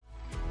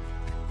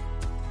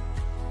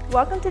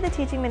Welcome to the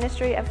teaching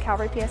ministry of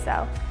Calvary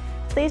PSL.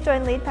 Please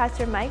join lead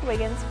pastor Mike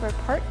Wiggins for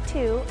part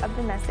 2 of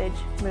the message,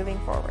 Moving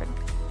Forward.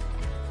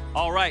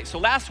 All right, so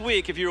last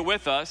week, if you were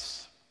with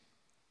us,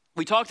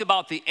 we talked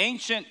about the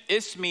ancient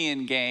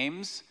Isthmian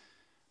Games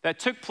that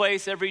took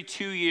place every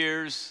 2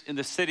 years in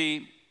the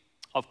city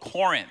of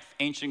Corinth,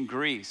 ancient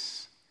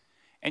Greece.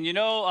 And you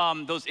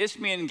know, those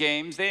Isthmian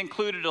Games, they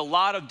included a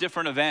lot of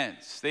different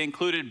events. They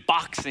included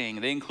boxing,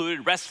 they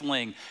included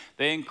wrestling,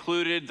 they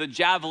included the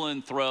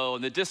javelin throw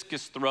and the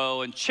discus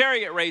throw and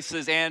chariot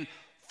races and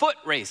foot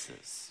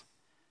races.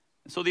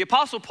 And so the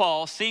Apostle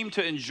Paul seemed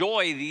to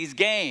enjoy these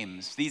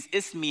games, these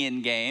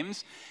Isthmian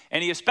Games,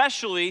 and he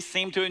especially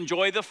seemed to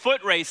enjoy the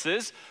foot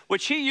races,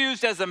 which he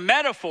used as a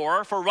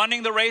metaphor for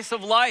running the race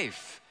of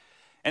life.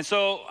 And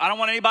so I don't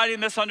want anybody to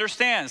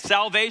misunderstand.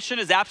 Salvation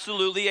is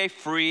absolutely a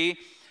free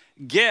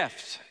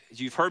gift. As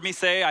you've heard me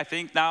say, I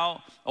think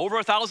now over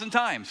 1,000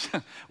 times,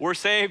 we're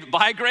saved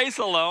by grace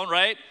alone,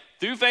 right?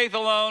 Through faith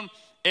alone,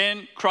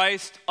 in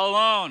Christ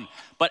alone.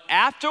 But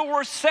after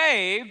we're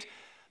saved,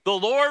 the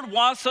Lord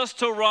wants us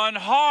to run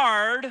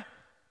hard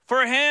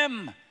for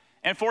Him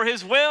and for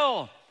His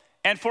will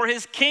and for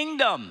His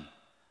kingdom.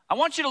 I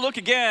want you to look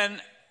again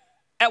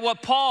at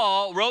what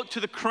Paul wrote to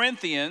the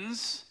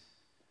Corinthians.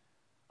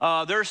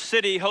 Their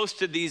city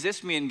hosted these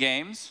Isthmian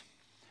Games.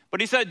 But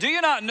he said, do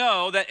you not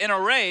know that in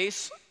a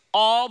race,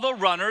 all the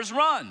runners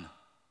run,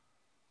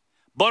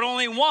 but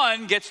only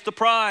one gets the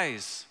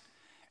prize?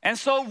 And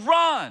so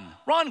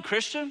run,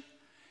 Christian,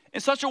 in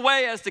such a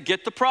way as to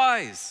get the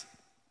prize.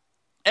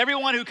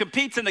 Everyone who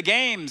competes in the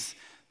games,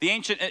 the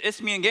ancient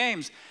Isthmian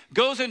Games,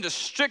 goes into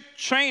strict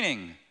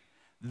training.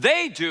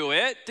 They do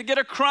it to get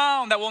a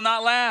crown that will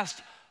not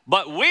last.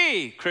 But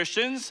we,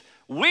 Christians,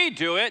 we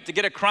do it to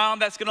get a crown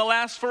that's going to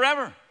last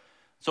forever.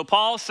 So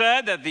Paul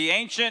said that the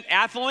ancient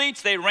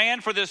athletes, they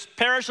ran for this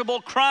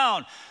perishable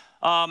crown,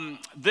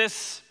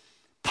 this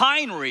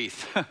pine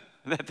wreath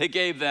that they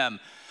gave them.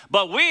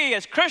 But we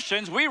as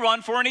Christians, we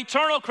run for an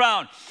eternal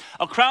crown,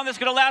 a crown that's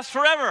gonna last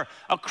forever.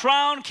 A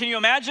crown, can you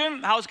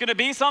imagine how it's gonna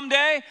be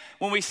someday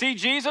when we see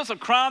Jesus? A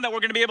crown that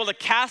we're gonna be able to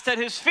cast at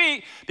His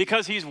feet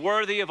because He's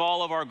worthy of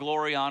all of our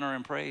glory, honor,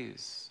 and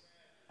praise.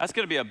 That's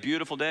gonna be a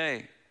beautiful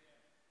day.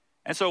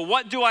 And so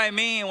what do I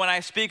mean when I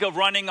speak of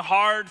running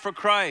hard for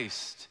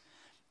Christ?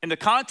 In the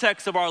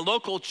context of our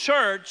local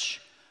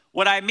church,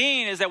 what I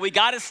mean is that we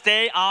got to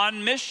stay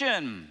on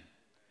mission.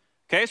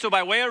 Okay, so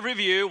by way of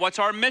review, what's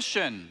our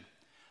mission?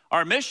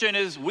 Our mission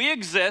is we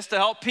exist to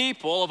help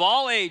people of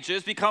all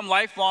ages become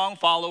lifelong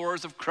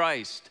followers of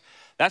Christ.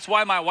 That's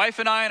why my wife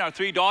and I and our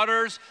 3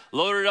 daughters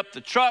loaded up the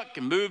truck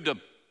and moved to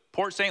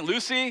Port St.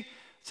 Lucie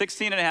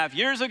 16 and a half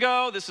years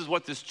ago. This is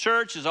what this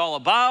church is all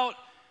about.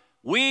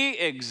 We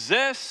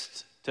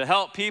exist to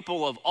help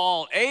people of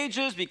all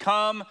ages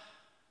become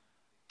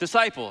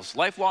disciples,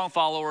 lifelong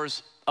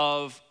followers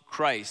of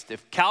Christ.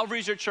 If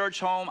Calvary's your church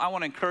home, I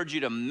want to encourage you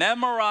to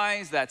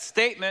memorize that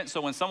statement.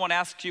 So when someone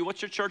asks you, what's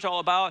your church all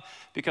about?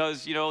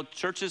 Because, you know,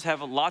 churches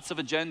have lots of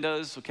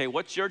agendas. Okay,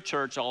 what's your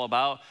church all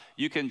about?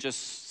 You can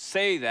just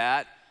say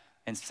that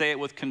and say it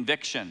with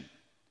conviction.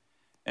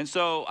 And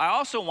so I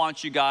also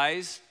want you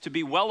guys to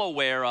be well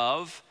aware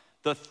of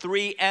the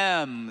 3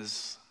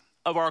 M's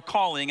of our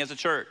calling as a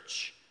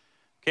church.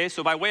 Okay,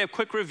 so by way of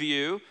quick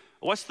review,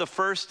 what's the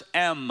first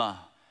M?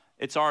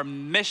 It's our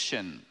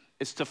mission.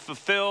 It's to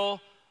fulfill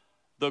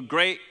the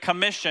Great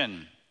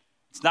Commission.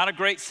 It's not a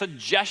great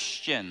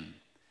suggestion,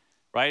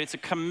 right? It's a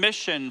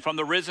commission from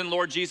the risen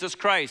Lord Jesus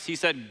Christ. He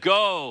said,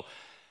 go,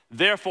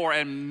 therefore,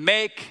 and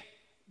make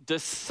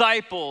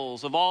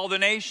disciples of all the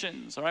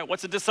nations. All right,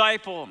 what's a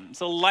disciple?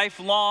 It's a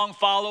lifelong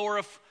follower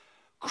of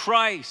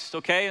Christ,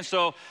 okay? And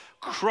so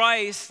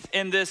Christ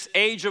in this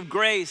age of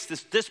grace,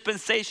 this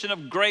dispensation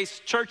of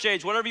grace, church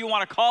age, whatever you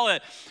want to call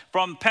it,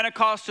 from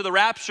Pentecost to the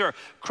rapture,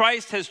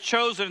 Christ has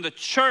chosen the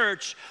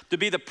church to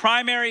be the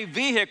primary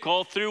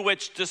vehicle through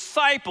which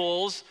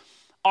disciples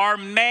are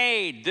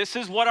made. This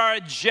is what our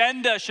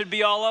agenda should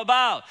be all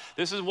about.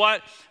 This is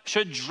what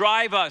should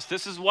drive us.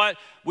 This is what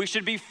we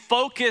should be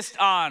focused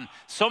on.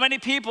 So many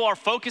people are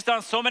focused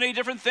on so many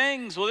different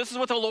things. Well, this is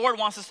what the Lord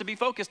wants us to be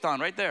focused on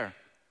right there.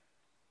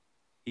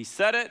 He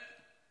said it.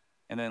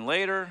 And then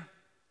later,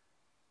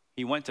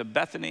 He went to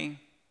Bethany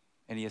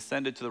and He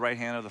ascended to the right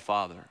hand of the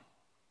Father.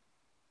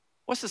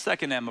 What's the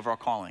second M of our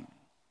calling?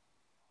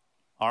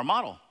 Our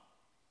model.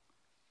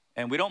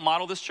 And we don't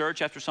model this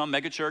church after some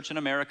mega church in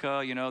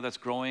America, you know, that's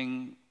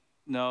growing.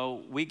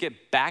 No, we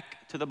get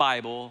back to the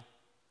Bible,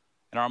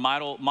 and our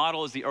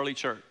model is the early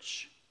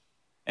church.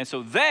 And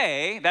so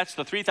that's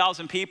the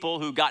 3,000 people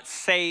who got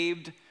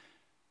saved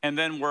and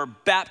then were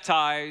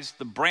baptized,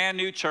 the brand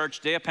new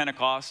church, day of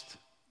Pentecost.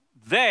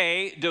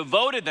 They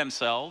devoted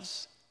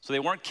themselves, so they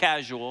weren't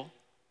casual.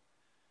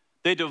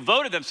 They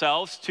devoted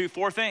themselves to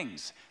 4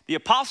 things: the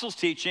apostles'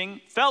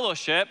 teaching,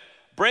 fellowship,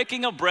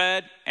 breaking of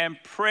bread,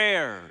 and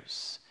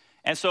prayers.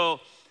 And so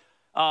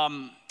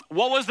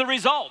what was the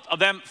result of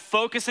them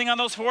focusing on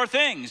those 4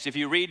 things? If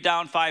you read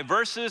down 5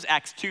 verses,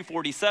 Acts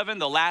 2:47,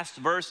 the last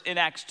verse in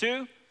Acts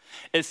 2,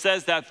 It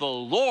says that the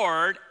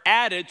Lord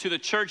added to the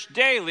church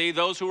daily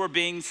those who were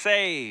being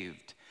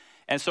saved.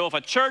 And so if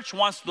a church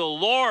wants the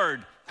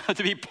Lord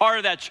to be part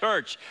of that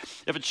church,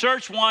 if a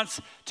church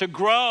wants to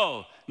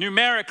grow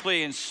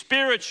numerically and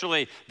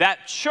spiritually,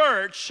 that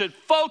church should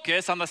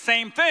focus on the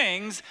same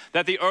things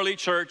that the early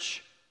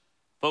church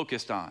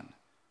focused on.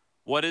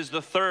 What is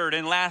the third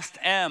and last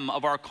M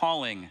of our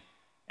calling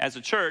as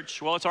a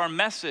church? Well, it's our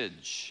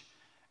message.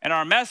 And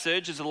our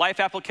message is a life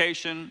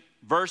application,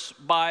 verse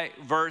by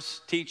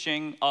verse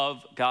teaching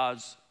of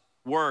God's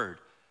word.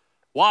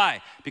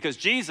 Why? Because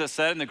Jesus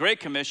said in the Great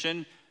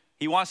Commission,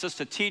 he wants us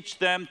to teach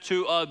them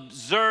to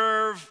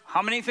observe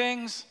how many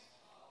things?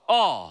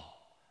 All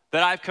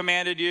that I've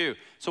commanded you.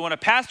 So when a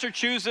pastor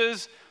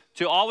chooses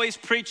to always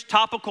preach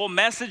topical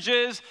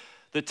messages,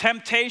 the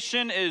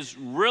temptation is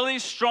really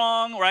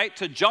strong, right?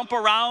 To jump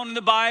around in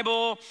the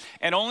Bible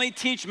and only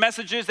teach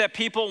messages that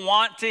people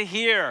want to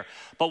hear.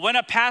 But when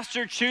a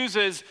pastor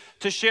chooses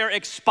to share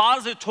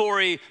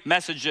expository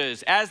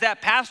messages, as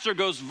that pastor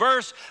goes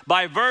verse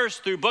by verse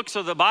through books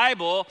of the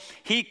Bible,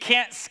 he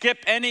can't skip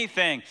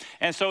anything.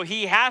 And so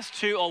he has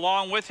to,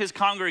 along with his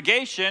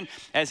congregation,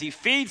 as he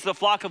feeds the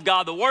flock of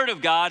God, the Word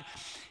of God,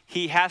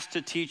 he has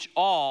to teach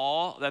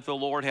all that the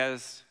Lord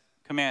has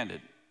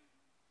commanded.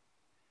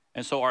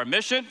 And so our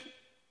mission,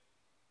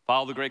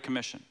 follow the Great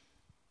Commission.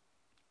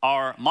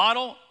 Our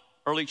model,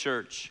 early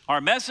church. Our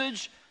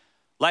message,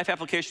 life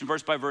application,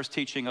 verse by verse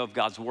teaching of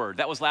God's word.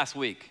 That was last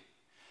week.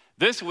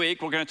 This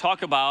week, we're going to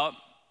talk about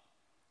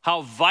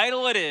how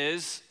vital it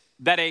is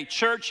that a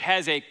church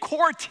has a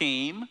core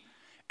team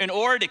in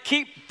order to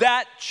keep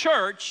that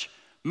church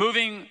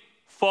moving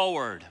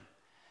forward.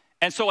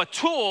 And so a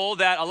tool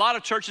that a lot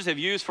of churches have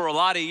used for a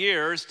lot of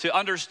years to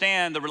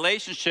understand the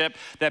relationship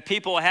that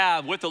people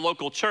have with the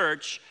local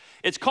church,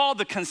 it's called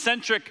the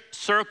concentric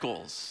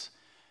circles.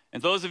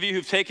 And those of you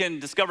who've taken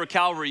Discover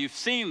Calvary, you've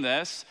seen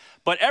this.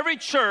 But every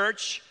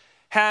church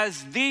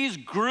has these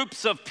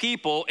groups of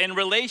people in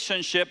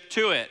relationship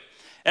to it.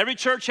 Every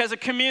church has a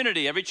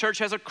community. Every church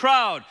has a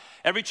crowd.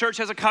 Every church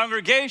has a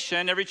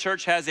congregation. Every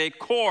church has a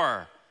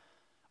core.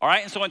 All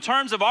right, and so in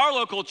terms of our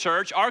local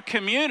church, our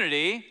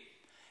community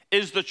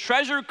is the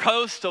Treasure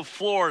Coast of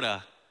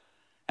Florida.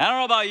 I don't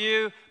know about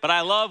you, but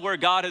I love where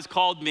God has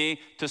called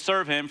me to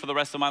serve him for the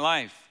rest of my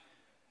life.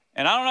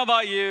 And I don't know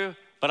about you,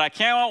 but I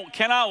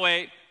cannot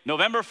wait.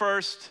 November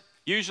 1st,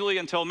 usually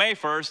until May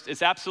 1st,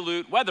 it's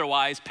absolute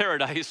weather-wise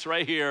paradise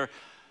right here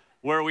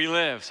where we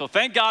live. So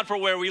thank God for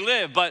where we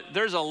live. But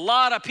there's a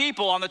lot of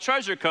people on the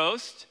Treasure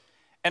Coast.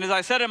 And as I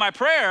said in my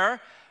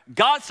prayer,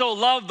 God so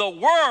loved the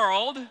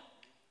world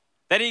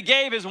that he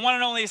gave his one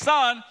and only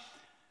son,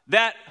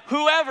 that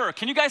whoever,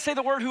 can you guys say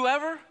the word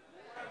whoever?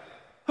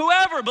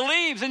 Whoever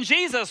believes in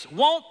Jesus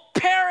won't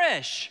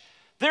perish.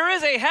 There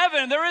is a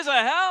heaven, there is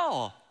a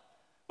hell.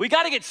 We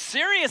got to get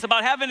serious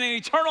about having an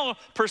eternal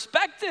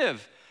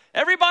perspective.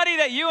 Everybody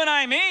that you and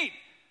I meet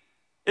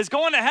is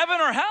going to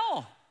heaven or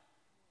hell.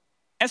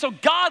 And so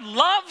God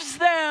loves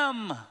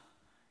them.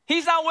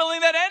 He's not willing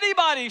that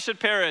anybody should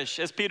perish,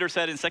 as Peter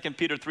said in 2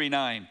 Peter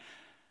 3:9.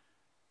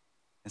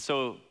 And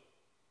so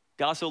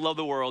God so loved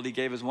the world, he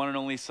gave his one and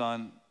only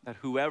son, that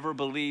whoever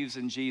believes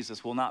in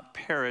Jesus will not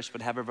perish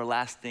but have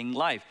everlasting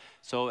life.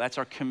 So that's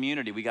our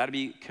community. We got to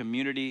be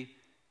community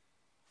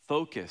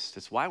focused.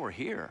 It's why we're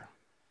here.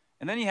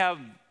 And then you have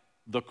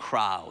the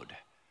crowd.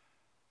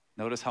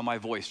 Notice how my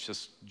voice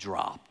just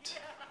dropped.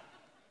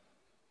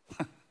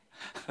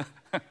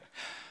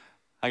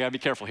 I got to be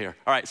careful here.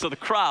 All right, so the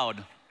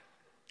crowd.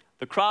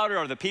 The crowd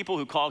are the people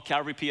who call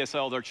Calvary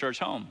PSL their church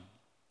home.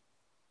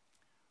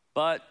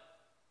 But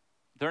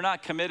they're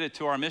not committed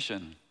to our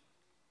mission.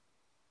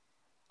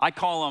 I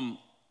call them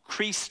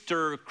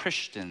Creaster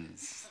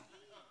Christians.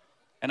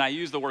 And I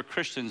use the word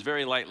Christians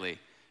very lightly.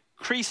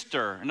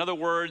 Creaster, in other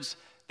words,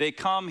 they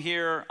come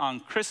here on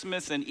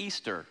Christmas and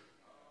Easter.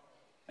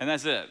 And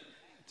that's it.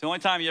 It's the only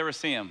time you ever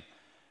see them.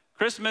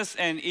 Christmas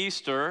and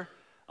Easter.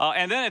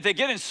 And then if they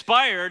get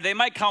inspired, they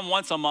might come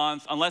once a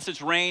month, unless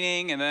it's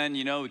raining. And then,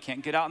 we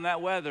can't get out in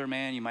that weather,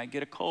 man. You might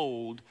get a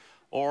cold.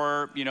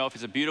 Or, if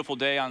it's a beautiful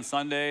day on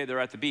Sunday, they're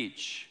at the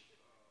beach.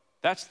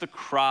 That's the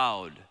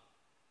crowd.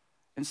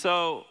 And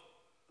so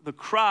the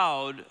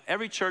crowd,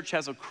 every church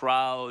has a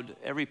crowd.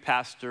 Every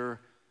pastor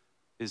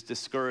is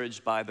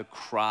discouraged by the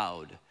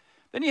crowd.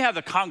 Then you have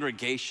the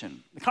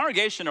congregation. The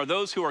congregation are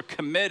those who are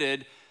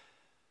committed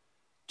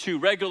to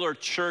regular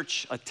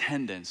church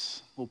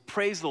attendance. Well,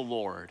 praise the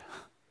Lord.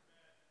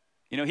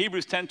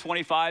 Hebrews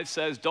 10:25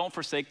 says, don't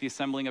forsake the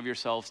assembling of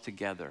yourselves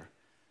together.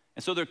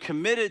 And so they're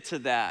committed to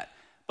that,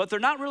 but they're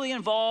not really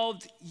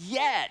involved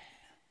yet.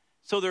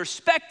 So they're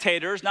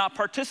spectators, not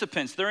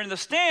participants. They're in the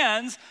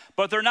stands,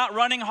 but they're not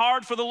running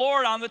hard for the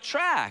Lord on the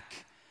track.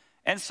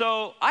 And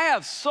so I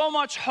have so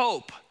much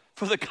hope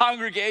for the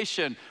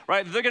congregation,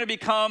 right? They're going to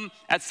become,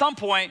 at some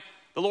point,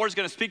 the Lord's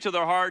going to speak to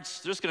their hearts.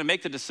 They're just going to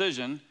make the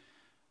decision,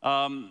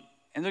 and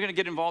they're going to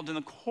get involved in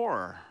the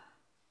core.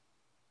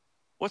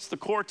 What's the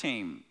core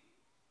team?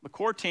 The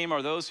core team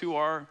are those who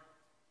are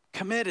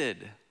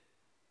committed.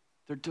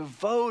 They're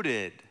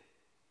devoted.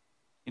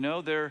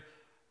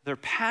 They're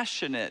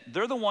passionate.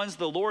 They're the ones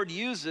the Lord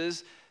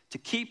uses to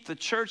keep the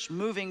church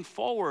moving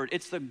forward.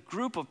 It's the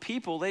group of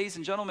people, ladies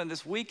and gentlemen,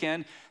 this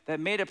weekend that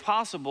made it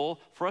possible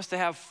for us to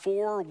have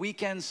 4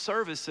 weekend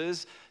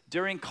services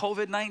during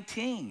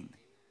COVID-19.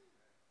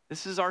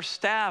 This is our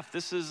staff.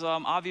 This is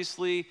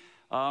obviously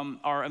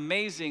our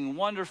amazing,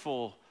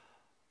 wonderful,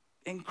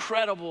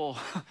 incredible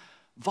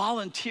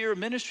volunteer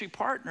ministry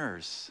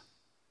partners.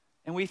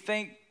 And we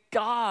thank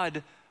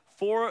God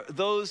for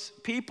those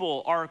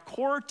people. Our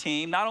core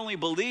team not only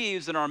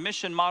believes in our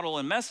mission, model,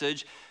 and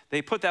message,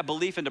 they put that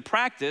belief into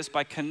practice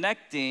by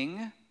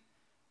connecting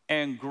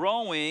and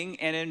growing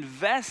and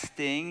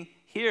investing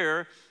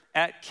here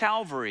at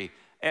Calvary.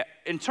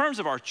 In terms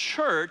of our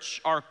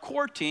church, our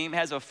core team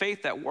has a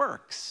faith that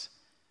works.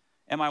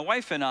 And my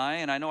wife and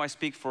I know I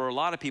speak for a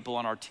lot of people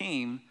on our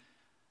team,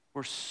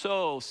 we're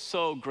so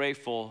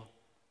grateful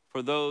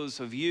for those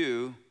of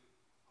you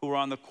who are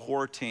on the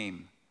core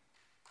team.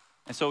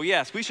 And so,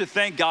 yes, we should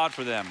thank God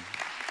for them.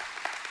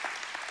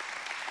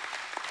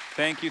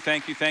 Thank you,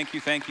 thank you, thank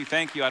you, thank you,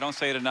 thank you. I don't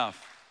say it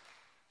enough.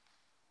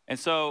 And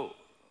so,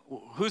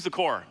 who's the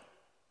core?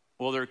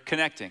 Well, they're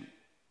connecting,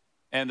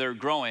 and they're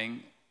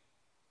growing,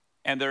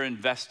 and they're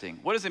investing.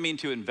 What does it mean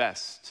to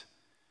invest?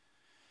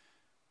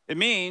 It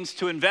means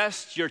to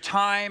invest your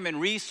time and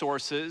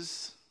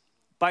resources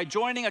by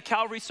joining a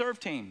Calvary Serve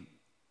team.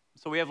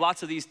 So we have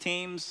lots of these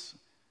teams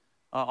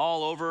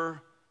all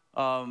over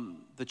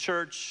the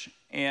church.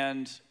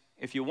 And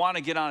if you want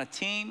to get on a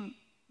team,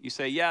 you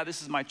say, yeah,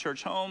 this is my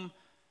church home.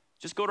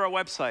 Just go to our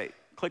website,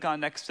 click on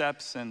Next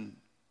Steps, and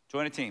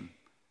join a team.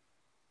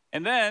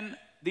 And then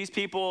these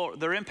people,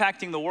 they're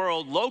impacting the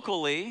world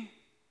locally.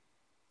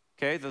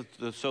 Okay,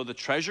 so the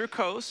Treasure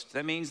Coast,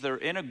 that means they're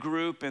in a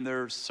group and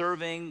they're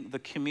serving the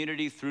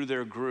community through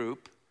their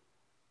group.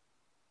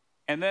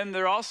 And then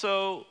they're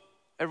also,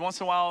 every once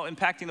in a while,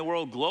 impacting the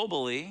world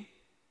globally.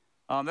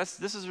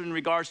 This is in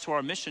regards to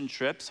our mission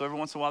trip. So every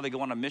once in a while they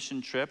go on a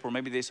mission trip, or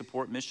maybe they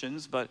support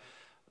missions. But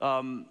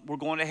we're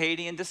going to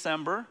Haiti in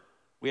December.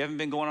 We haven't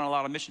been going on a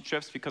lot of mission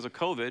trips because of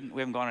COVID.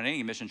 We haven't gone on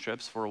any mission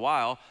trips for a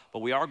while. But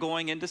we are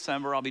going in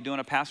December. I'll be doing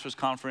a pastor's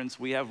conference.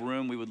 We have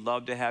room. We would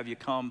love to have you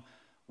come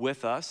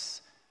with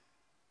us.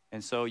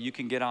 And so you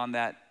can get on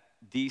that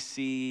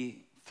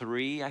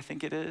DC-3, I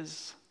think it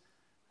is,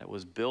 that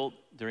was built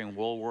during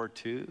World War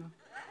II.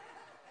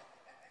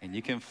 And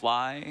you can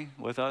fly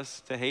with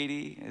us to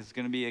Haiti. It's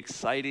going to be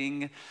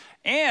exciting.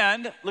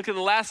 And look at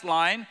the last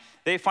line.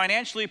 They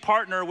financially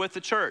partner with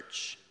the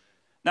church.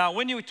 Now,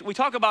 when we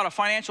talk about a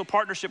financial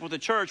partnership with the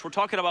church, we're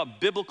talking about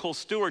biblical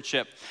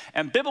stewardship.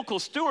 And biblical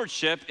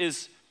stewardship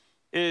is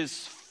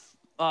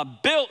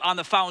built on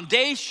the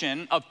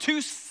foundation of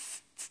 2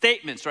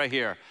 statements right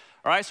here.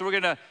 All right, so we're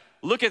going to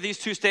look at these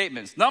 2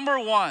 statements. Number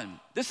 1,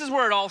 this is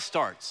where it all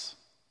starts.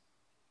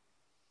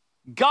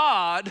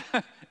 God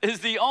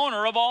is the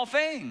owner of all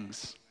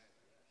things.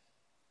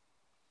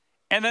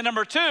 And then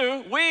number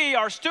 2, we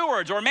are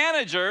stewards or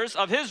managers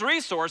of his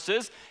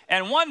resources,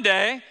 and one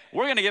day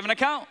we're going to give an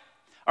account.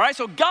 All right,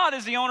 so God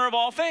is the owner of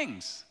all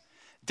things.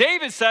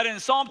 David said in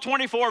Psalm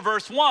 24,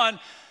 verse 1,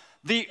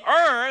 the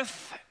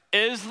earth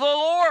is the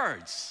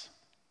Lord's,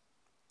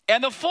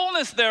 and the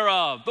fullness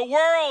thereof, the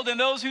world and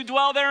those who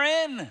dwell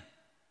therein.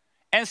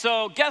 And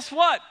so guess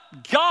what?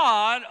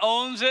 God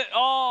owns it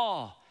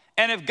all.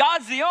 And if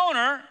God's the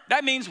owner,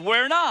 that means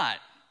we're not.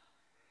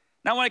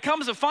 Now, when it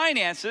comes to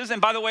finances,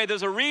 and by the way,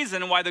 there's a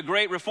reason why the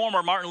great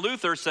reformer Martin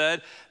Luther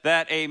said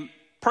that a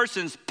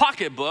person's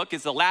pocketbook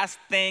is the last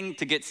thing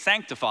to get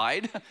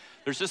sanctified.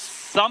 There's just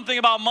something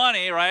about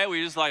money, right?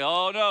 We just like,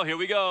 oh no, here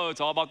we go. It's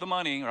all about the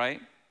money,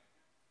 right?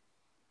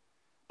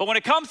 But when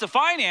it comes to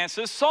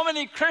finances, so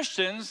many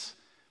Christians,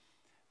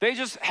 they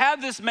just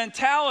have this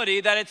mentality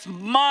that it's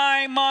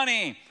my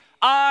money.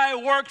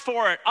 I worked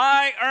for it.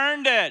 I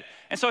earned it.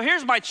 And so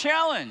here's my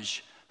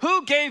challenge.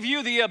 Who gave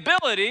you the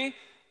ability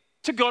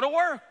to go to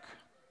work?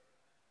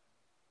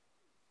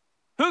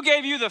 Who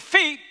gave you the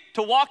feet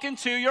to walk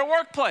into your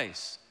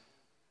workplace?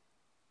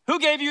 Who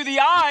gave you the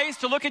eyes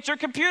to look at your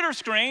computer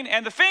screen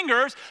and the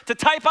fingers to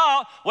type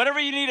out whatever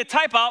you need to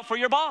type out for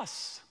your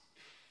boss?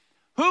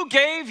 Who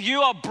gave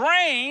you a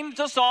brain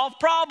to solve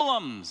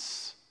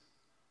problems?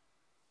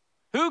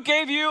 Who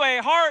gave you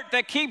a heart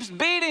that keeps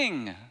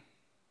beating?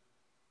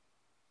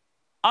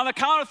 On the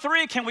count of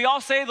 3, can we all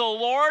say the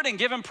Lord and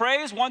give him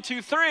praise? 1,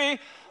 2, 3.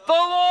 The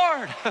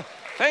Lord.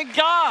 Thank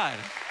God.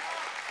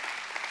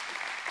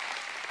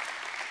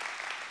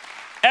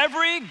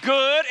 Every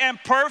good and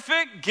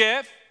perfect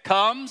gift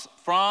comes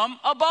from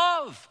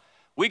above.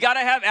 We got to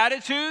have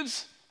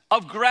attitudes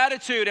of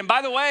gratitude. And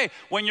by the way,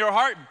 when your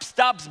heart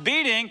stops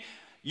beating,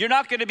 you're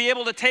not going to be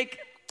able to take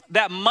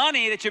that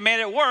money that you made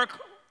at work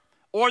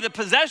or the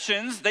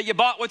possessions that you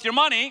bought with your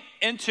money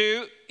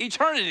into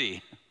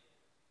eternity.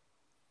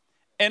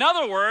 In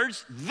other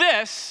words,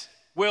 this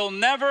will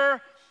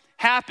never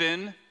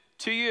happen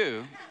to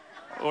you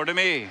or to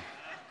me.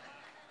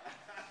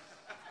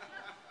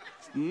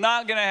 It's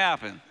not going to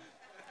happen.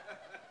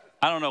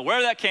 I don't know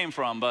where that came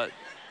from, but.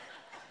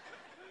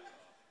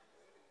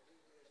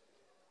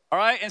 All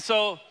right, and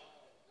so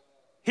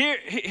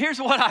Here's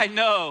what I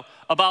know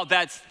about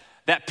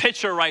that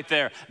picture right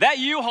there. That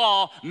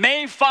U-Haul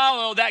may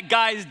follow that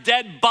guy's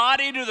dead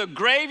body to the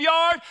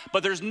graveyard,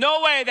 but there's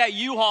no way that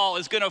U-Haul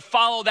is gonna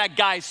follow that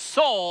guy's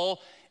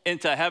soul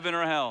into heaven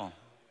or hell.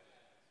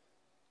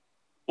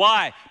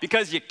 Why?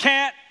 Because you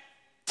can't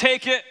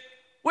take it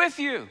with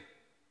you.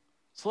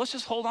 So let's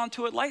just hold on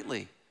to it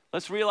lightly.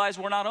 Let's realize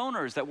we're not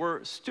owners, that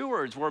we're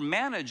stewards, we're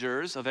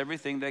managers of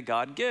everything that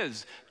God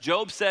gives.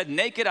 Job said,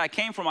 naked I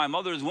came from my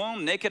mother's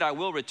womb, naked I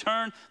will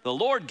return. The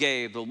Lord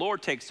gave, the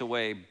Lord takes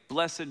away.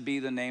 Blessed be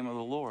the name of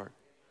the Lord.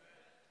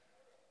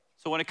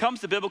 So when it comes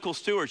to biblical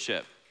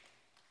stewardship,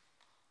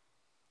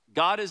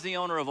 God is the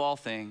owner of all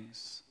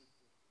things.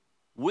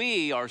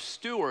 We are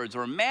stewards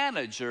or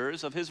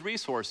managers of his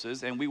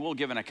resources, and we will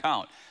give an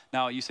account.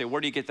 Now you say,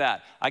 where do you get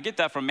that? I get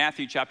that from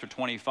Matthew chapter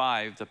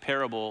 25, the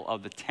parable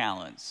of the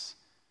talents.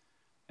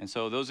 And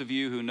so those of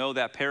you who know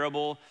that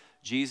parable,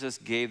 Jesus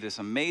gave this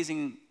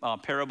amazing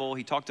parable.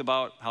 He talked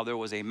about how there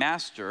was a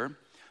master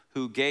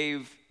who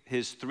gave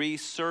his 3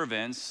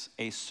 servants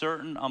a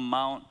certain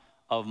amount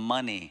of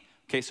money.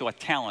 Okay, so a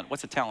talent.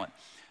 What's a talent?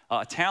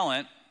 A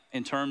talent,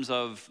 in terms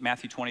of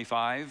Matthew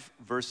 25,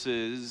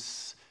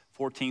 verses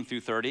 14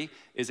 through 30,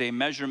 is a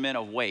measurement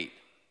of weight.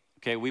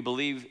 Okay, we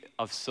believe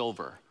of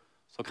silver.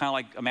 So kind of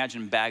like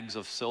imagine bags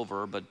of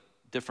silver, but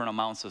different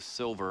amounts of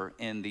silver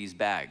in these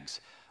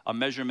bags. A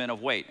measurement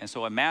of weight. And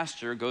so a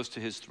master goes to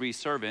his 3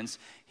 servants.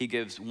 He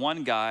gives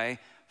one guy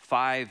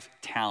 5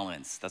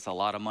 talents. That's a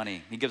lot of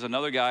money. He gives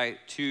another guy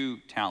 2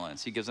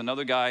 talents. He gives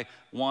another guy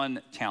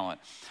 1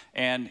 talent.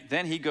 And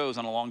then he goes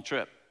on a long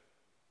trip.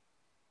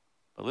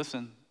 But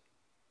listen,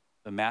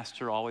 the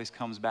master always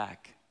comes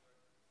back.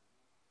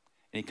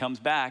 And he comes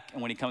back,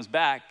 and when he comes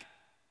back,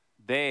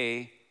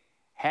 they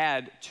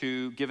had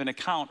to give an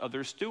account of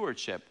their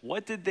stewardship.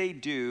 What did they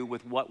do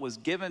with what was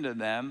given to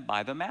them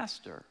by the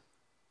master?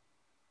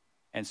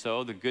 And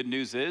so the good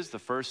news is the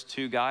first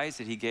 2 guys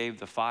that he gave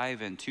the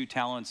 5 and 2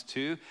 talents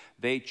to,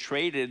 they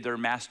traded their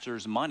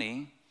master's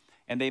money,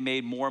 and they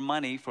made more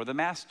money for the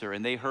master.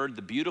 And they heard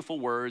the beautiful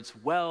words,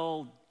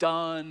 well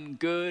done,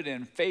 good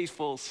and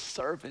faithful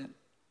servant.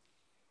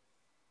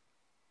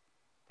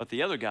 But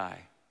the other guy,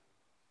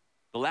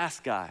 the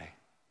last guy,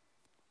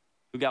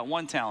 who got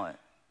 1 talent,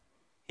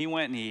 he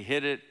went and he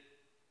hid it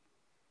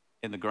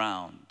in the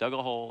ground, dug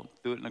a hole,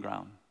 threw it in the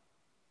ground.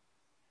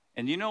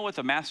 And you know what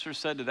the master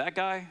said to that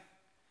guy?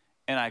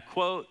 And I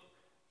quote,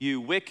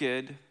 you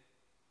wicked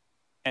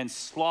and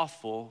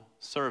slothful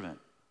servant.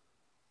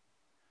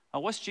 Now,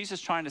 what's Jesus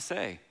trying to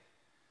say?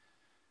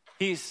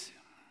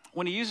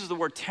 When he uses the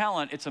word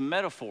talent, it's a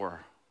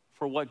metaphor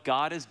for what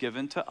God has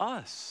given to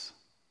us.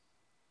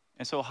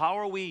 And so how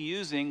are we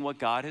using what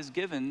God has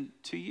given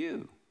to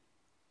you?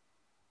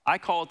 I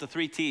call it the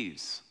 3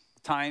 T's,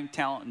 time,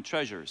 talent, and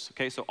treasures.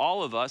 Okay, so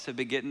all of us have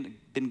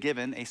been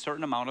given a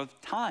certain amount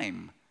of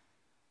time,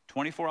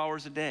 24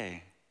 hours a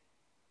day.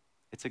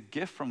 It's a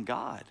gift from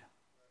God.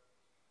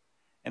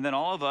 And then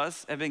all of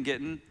us have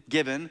been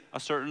given a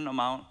certain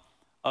amount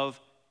of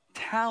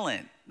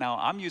talent. Now,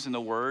 I'm using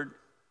the word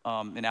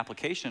in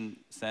application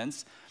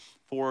sense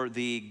for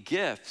the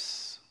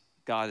gifts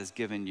God has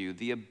given you,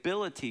 the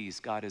abilities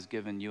God has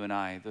given you and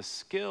I, the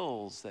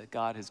skills that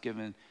God has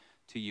given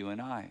to you and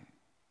I.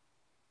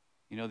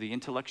 You know, the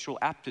intellectual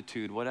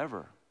aptitude,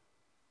 whatever.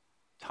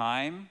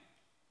 Time,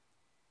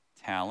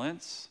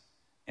 talents,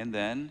 and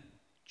then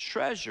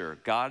treasure.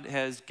 God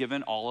has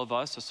given all of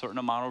us a certain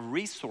amount of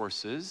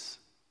resources.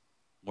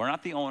 We're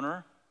not the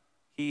owner,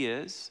 he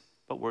is,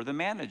 but we're the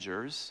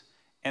managers.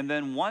 And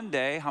then one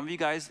day, how many of you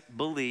guys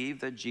believe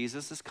that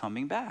Jesus is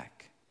coming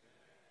back?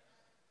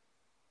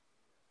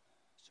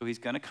 So he's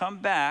going to come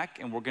back,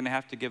 and we're going to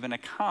have to give an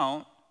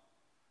account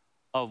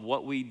of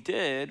what we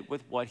did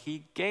with what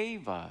he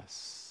gave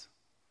us.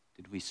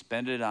 Did we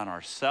spend it on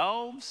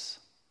ourselves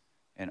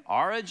and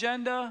our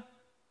agenda,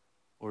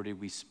 or did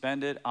we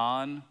spend it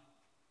on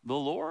the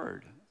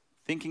Lord,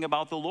 thinking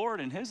about the Lord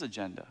and his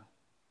agenda,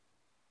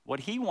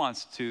 what he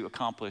wants to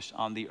accomplish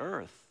on the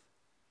earth?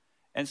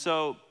 And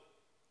so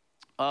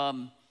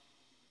I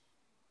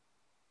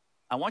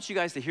want you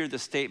guys to hear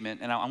this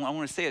statement, and I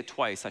want to say it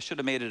twice. I should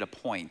have made it a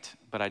point,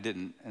 but I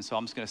didn't, and so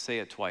I'm just going to say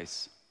it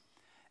twice.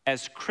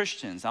 As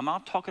Christians, I'm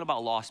not talking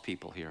about lost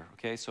people here,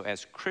 okay? So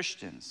as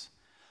Christians,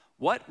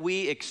 what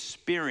we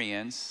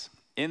experience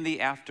in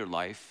the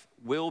afterlife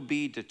will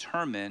be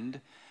determined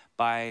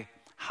by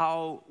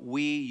how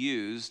we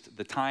used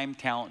the time,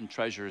 talent, and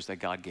treasures that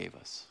God gave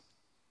us.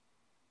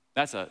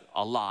 That's a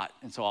lot,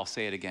 and so I'll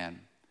say it again.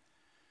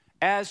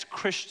 As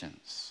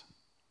Christians,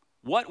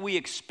 what we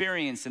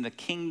experience in the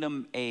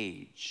kingdom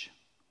age,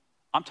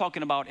 I'm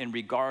talking about in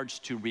regards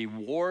to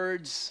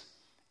rewards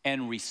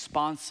and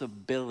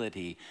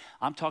responsibility.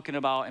 I'm talking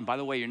about, and by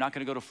the way, you're not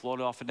going to go to float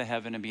off into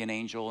heaven and be an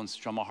angel and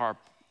strum a harp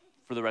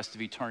for the rest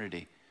of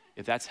eternity.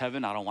 If that's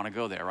heaven, I don't want to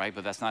go there, right?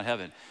 But that's not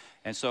heaven.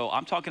 And so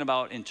I'm talking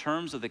about in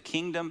terms of the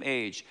kingdom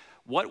age,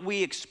 what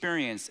we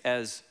experience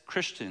as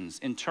Christians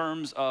in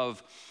terms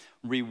of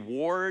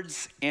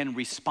rewards and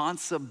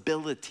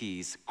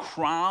responsibilities,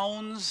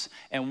 crowns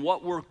and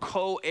what we're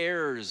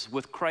co-heirs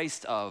with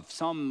Christ of,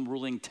 some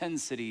ruling 10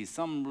 cities,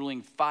 some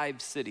ruling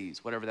 5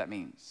 cities, whatever that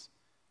means.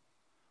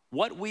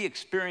 What we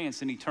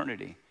experience in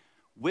eternity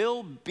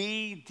will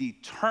be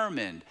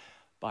determined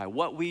by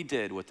what we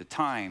did with the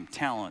time,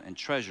 talent, and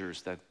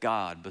treasures that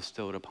God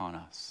bestowed upon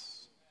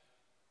us.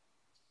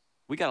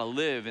 We got to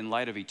live in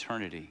light of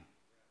eternity.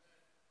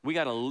 We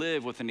got to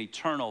live with an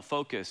eternal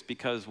focus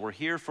because we're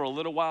here for a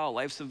little while.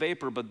 Life's a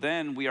vapor, but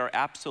then we are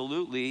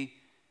absolutely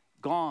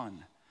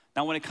gone.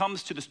 Now, when it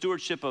comes to the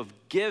stewardship of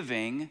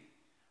giving,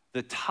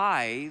 the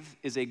tithe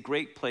is a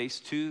great place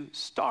to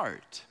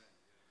start.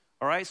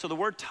 All right, so the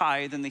word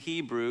tithe in the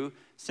Hebrew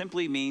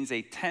simply means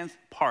a 10th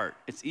part.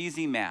 It's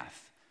easy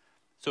math.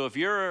 So if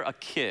you're a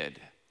kid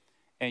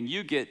and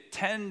you get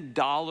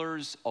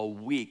 $10 a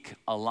week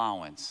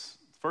allowance,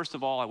 first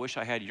of all, I wish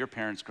I had your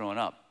parents growing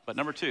up. But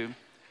number two,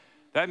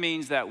 that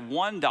means that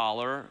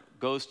 $1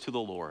 goes to the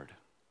Lord.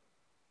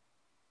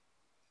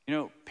 You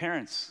know,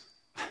 parents,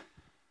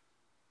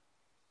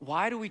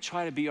 why do we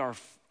try to be a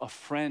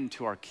friend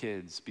to our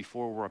kids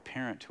before we're a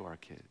parent to our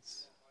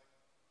kids?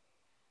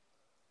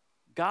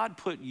 God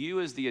put you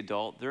as the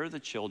adult, they're the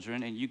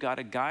children, and you got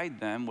to guide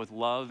them with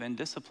love and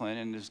discipline,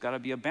 and there's got to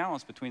be a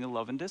balance between the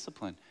love and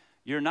discipline.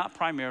 You're not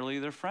primarily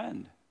their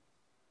friend.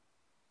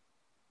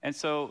 And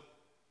so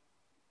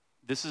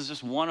this is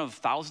just one of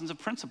thousands of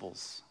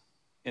principles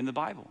in the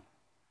Bible.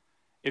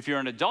 If you're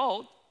an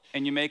adult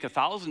and you make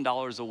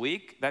 $1,000 a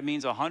week, that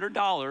means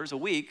 $100 a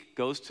week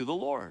goes to the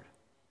Lord.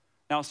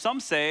 Now some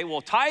say,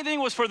 well, tithing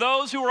was for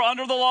those who were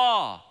under the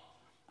law.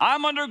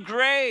 I'm under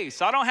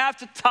grace. I don't have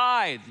to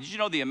tithe. Did you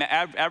know the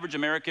average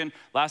American,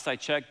 last I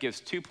checked,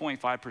 gives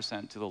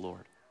 2.5% to the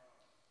Lord?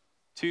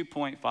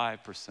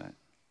 2.5%.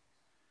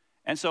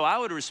 And so I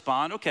would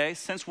respond, okay,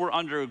 since we're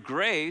under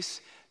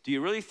grace, do you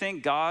really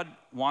think God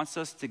wants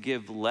us to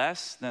give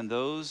less than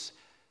those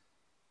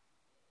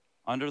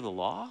under the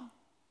law?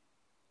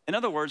 In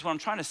other words, what I'm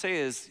trying to say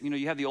is,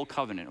 you have the old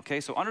covenant, okay?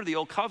 So under the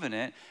old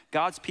covenant,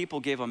 God's people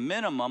gave a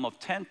minimum of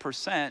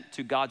 10%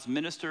 to God's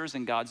ministers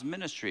and God's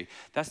ministry.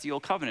 That's the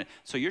old covenant.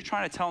 So you're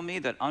trying to tell me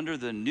that under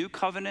the new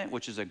covenant,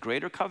 which is a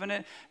greater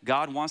covenant,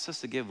 God wants us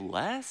to give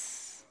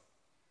less?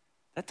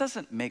 That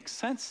doesn't make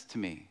sense to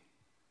me.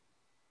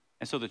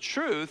 And so the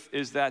truth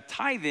is that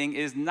tithing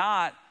is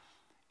not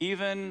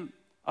even,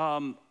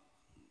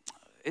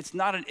 it's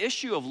not an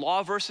issue of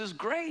law versus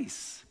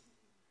grace.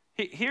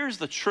 Here's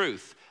the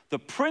truth. The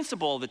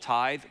principle of the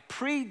tithe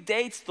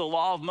predates the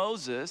law of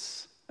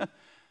Moses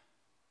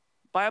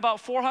by about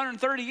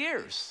 430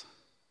 years.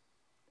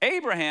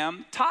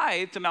 Abraham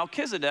tithed to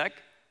Melchizedek,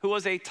 who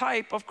was a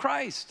type of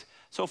Christ.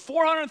 So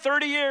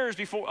 430 years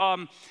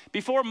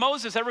before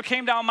Moses ever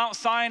came down Mount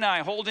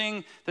Sinai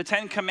holding the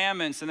 10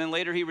 Commandments, and then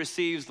later he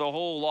receives the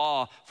whole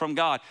law from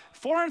God.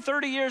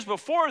 430 years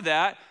before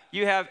that,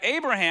 you have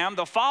Abraham,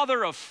 the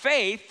father of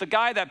faith, the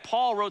guy that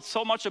Paul wrote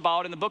so much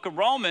about in the book of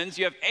Romans.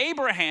 You have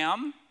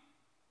Abraham,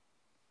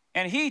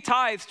 and he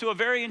tithes to a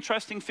very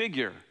interesting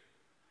figure.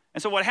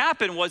 And so what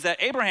happened was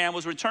that Abraham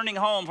was returning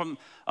home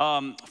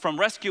from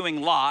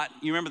rescuing Lot.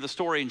 You remember the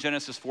story in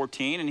Genesis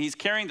 14. And he's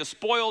carrying the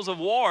spoils of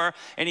war.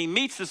 And he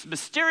meets this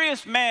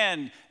mysterious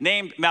man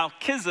named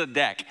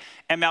Melchizedek.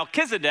 And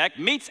Melchizedek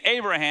meets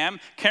Abraham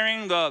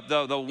carrying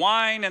the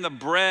wine and the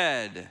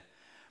bread.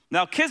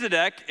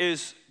 Melchizedek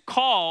is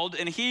called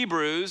in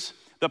Hebrews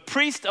the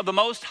priest of the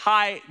Most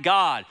High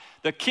God,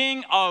 the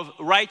king of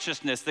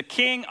righteousness, the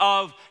king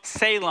of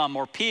Salem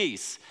or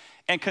peace.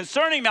 And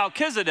concerning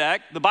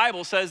Melchizedek, the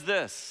Bible says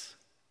this,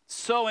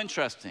 so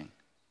interesting.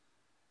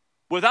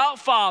 Without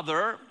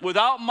father,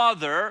 without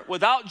mother,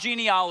 without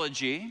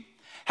genealogy,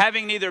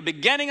 having neither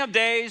beginning of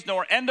days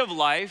nor end of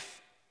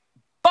life,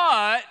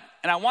 but,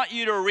 and I want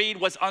you to read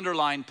what's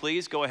underlined,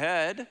 please, go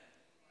ahead.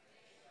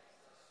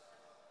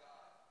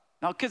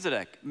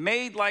 Melchizedek,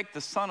 made like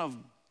the Son of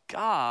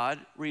God,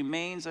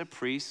 remains a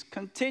priest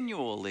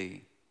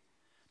continually.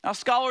 Now,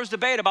 scholars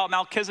debate about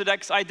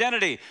Melchizedek's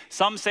identity.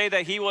 Some say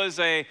that he was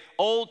an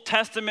Old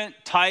Testament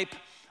type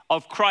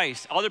of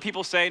Christ. Other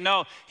people say,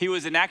 no, he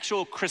was an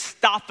actual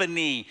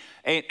Christophany,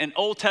 an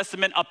Old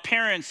Testament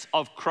appearance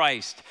of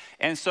Christ.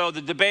 And so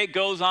the debate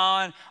goes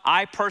on.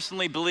 I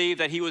personally believe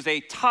that he was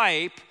a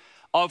type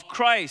of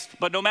Christ.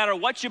 But no matter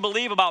what you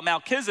believe about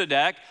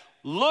Melchizedek,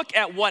 look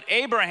at what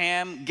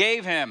Abraham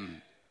gave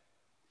him.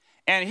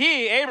 And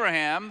he,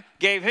 Abraham,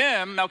 gave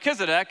him,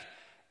 Melchizedek,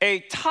 a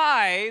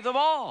tithe of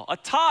all, a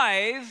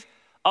tithe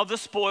of the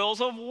spoils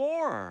of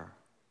war.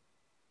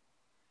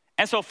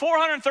 And so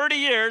 430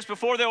 years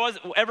before there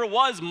ever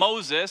was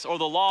Moses or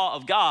the law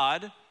of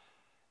God,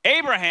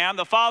 Abraham,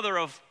 the father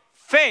of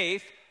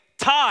faith,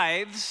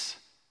 tithes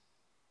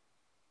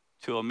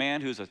to a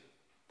man who's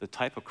the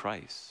type of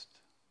Christ.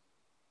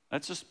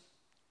 That's just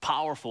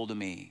powerful to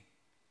me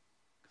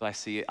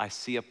because I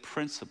see a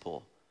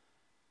principle.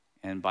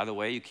 And by the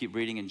way, you keep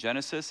reading in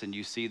Genesis and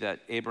you see that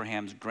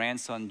Abraham's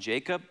grandson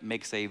Jacob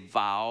makes a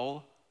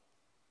vow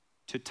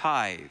to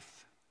tithe.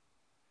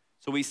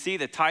 So we see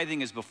that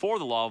tithing is before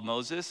the law of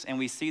Moses, and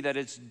we see that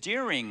it's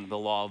during the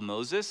law of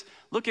Moses.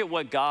 Look at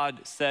what God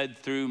said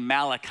through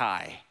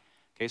Malachi.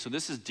 Okay, so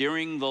this is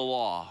during the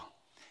law.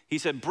 He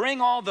said,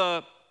 bring all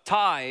the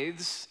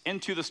tithes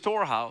into the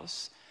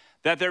storehouse,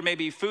 that there may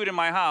be food in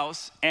my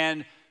house,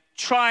 and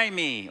try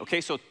me.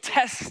 Okay, so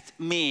test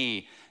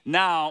me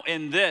now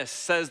in this,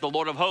 says the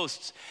Lord of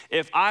hosts,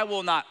 if I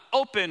will not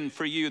open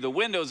for you the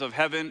windows of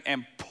heaven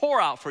and pour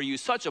out for you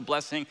such a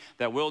blessing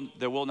that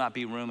there will not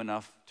be room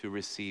enough to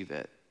receive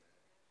it.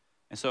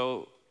 And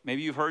so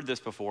maybe you've heard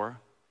this before,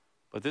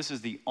 but this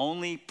is the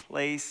only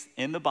place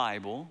in the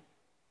Bible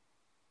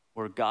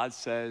where God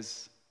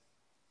says,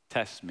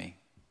 test me,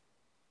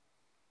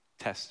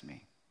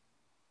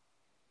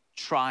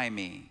 try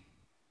me.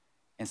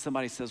 And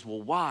somebody says,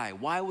 well, why?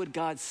 Why would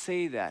God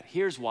say that?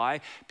 Here's why.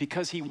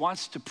 Because he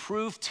wants to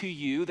prove to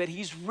you that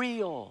he's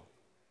real.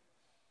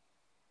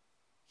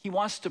 He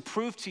wants to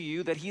prove to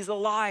you that he's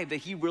alive, that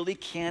he really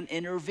can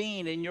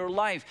intervene in your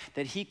life,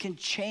 that he can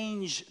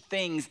change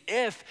things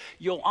if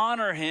you'll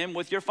honor him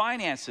with your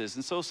finances.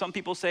 And so some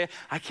people say,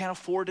 I can't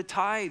afford to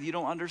tithe. You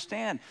don't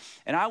understand.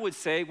 And I would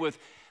say with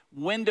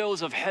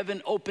windows of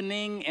heaven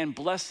opening and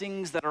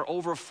blessings that are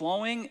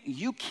overflowing,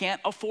 you can't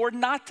afford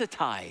not to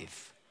tithe.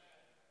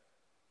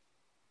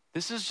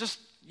 This is just,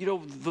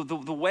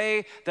 the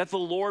way that the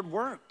Lord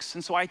works.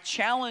 And so I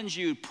challenge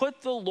you,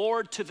 put the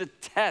Lord to the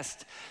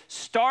test.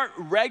 Start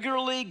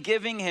regularly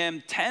giving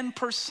him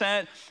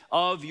 10%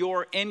 of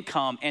your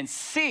income and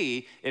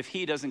see if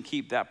he doesn't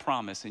keep that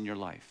promise in your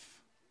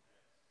life.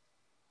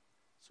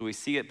 So we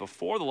see it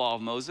before the law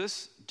of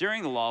Moses,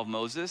 during the law of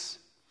Moses,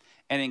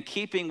 and in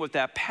keeping with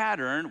that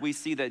pattern, we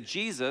see that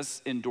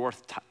Jesus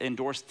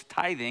endorsed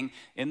tithing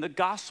in the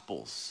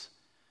Gospels.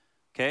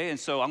 Okay, and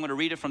so I'm going to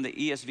read it from the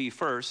ESV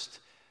first.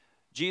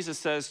 Jesus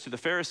says to the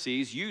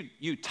Pharisees,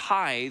 you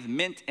tithe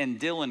mint and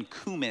dill and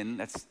cumin,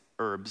 that's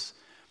herbs,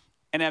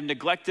 and have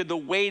neglected the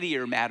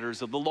weightier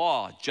matters of the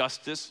law,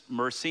 justice,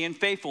 mercy, and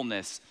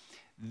faithfulness.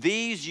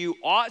 These you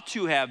ought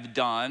to have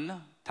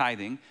done,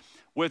 tithing,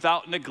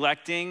 without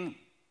neglecting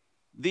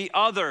the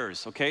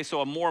others. Okay, so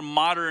a more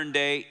modern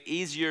day,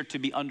 easier to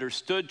be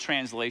understood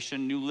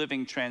translation, New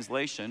Living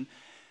Translation.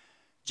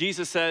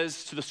 Jesus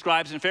says to the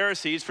scribes and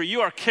Pharisees, for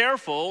you are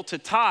careful to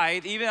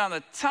tithe even on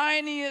the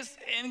tiniest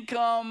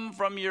income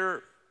from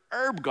your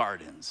herb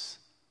gardens,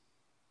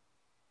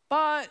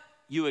 but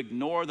you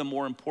ignore the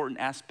more important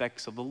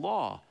aspects of the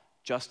law,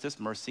 justice,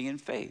 mercy,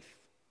 and faith.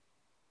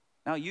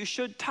 Now you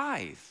should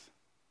tithe.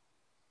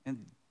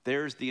 And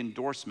there's the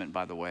endorsement,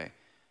 by the way.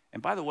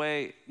 And by the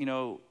way,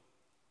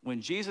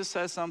 when Jesus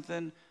says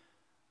something,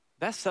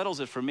 that settles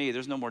it for me.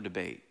 There's no more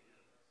debate.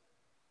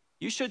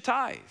 You should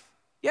tithe,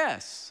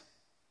 yes.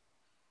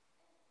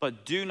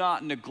 But do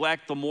not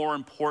neglect the more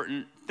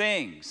important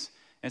things.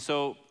 And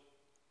so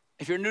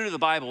if you're new to the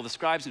Bible, the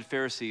scribes and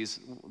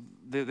Pharisees,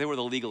 they were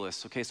the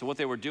legalists. Okay, so what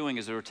they were doing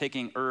is they were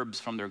taking herbs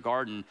from their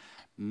garden,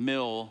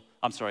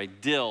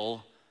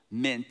 dill,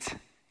 mint,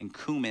 and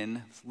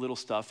cumin, little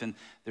stuff, and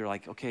they're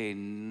like, okay,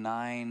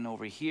 9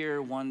 over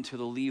here, 1 to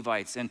the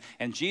Levites.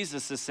 And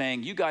Jesus is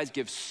saying, you guys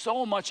give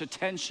so much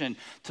attention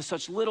to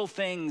such little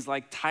things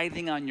like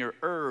tithing on your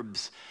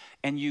herbs,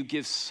 and you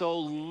give so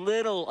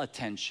little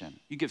attention.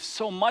 You give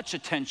so much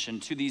attention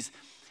to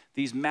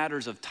these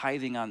matters of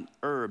tithing on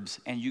herbs,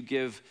 and you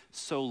give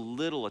so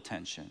little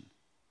attention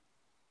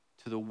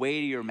to the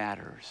weightier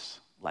matters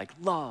like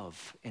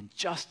love and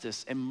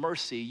justice and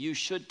mercy. You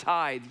should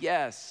tithe,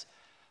 yes,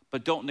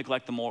 but don't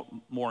neglect the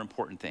more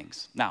important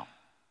things. Now,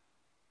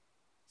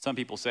 some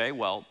people say,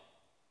 well,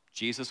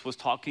 Jesus was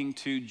talking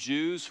to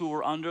Jews who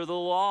were under the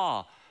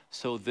law,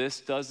 so this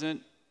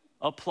doesn't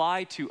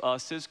apply to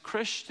us as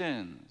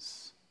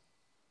Christians.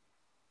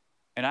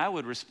 And I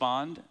would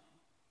respond,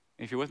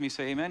 if you're with me,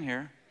 say amen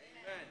here.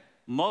 Amen.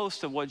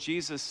 Most of what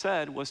Jesus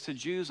said was to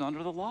Jews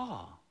under the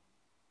law.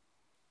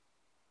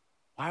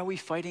 Why are we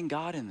fighting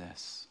God in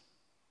this?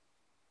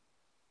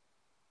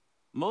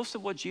 Most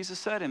of what Jesus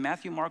said in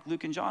Matthew, Mark,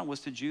 Luke, and John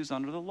was to Jews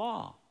under the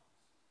law.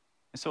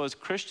 And so as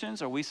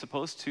Christians, are we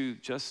supposed to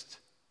just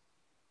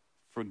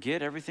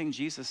forget everything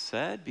Jesus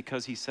said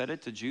because he said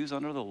it to Jews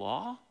under the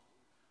law?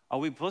 Are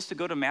we supposed to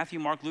go to Matthew,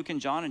 Mark, Luke,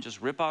 and John and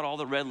just rip out all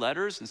the red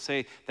letters and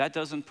say that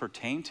doesn't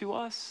pertain to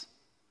us?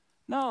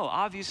 No,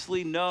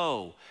 obviously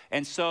no.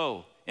 And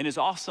so in his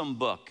awesome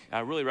book, I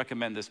really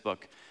recommend this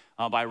book,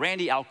 by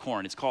Randy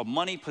Alcorn. It's called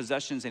Money,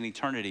 Possessions, and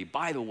Eternity.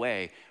 By the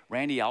way,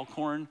 Randy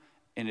Alcorn,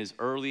 in his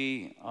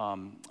early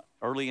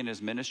in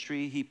his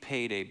ministry, he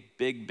paid a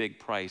big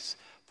price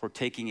for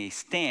taking a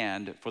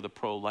stand for the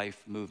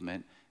pro-life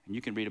movement. And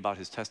you can read about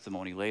his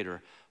testimony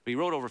later. But he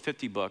wrote over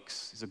 50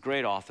 books. He's a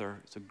great author.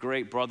 He's a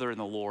great brother in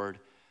the Lord,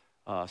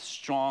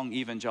 strong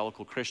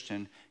evangelical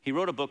Christian. He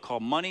wrote a book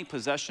called Money,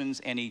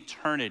 Possessions, and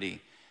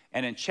Eternity.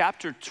 And in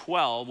chapter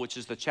 12, which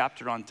is the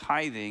chapter on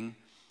tithing,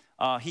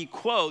 he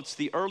quotes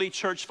the early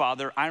church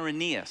father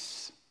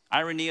Irenaeus.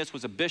 Irenaeus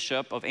was a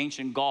bishop of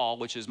ancient Gaul,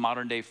 which is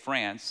modern-day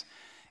France,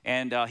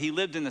 and he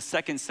lived in the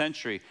 2nd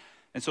century.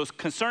 And so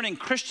concerning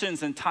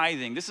Christians and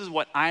tithing, this is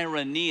what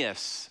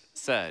Irenaeus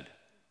said.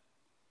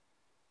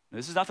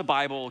 This is not the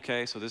Bible,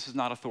 okay, so this is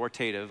not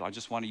authoritative. I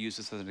just want to use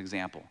this as an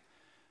example.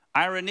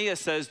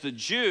 Irenaeus says the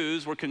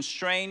Jews were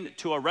constrained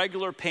to a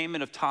regular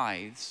payment of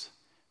tithes.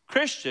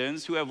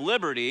 Christians who have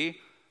liberty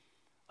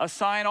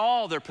assign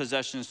all their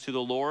possessions to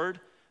the Lord,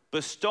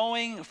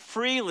 bestowing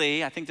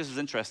freely, I think this is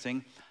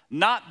interesting,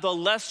 not the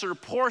lesser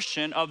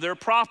portion of their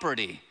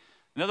property.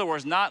 In other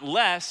words, not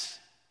less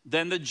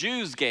than the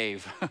Jews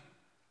gave.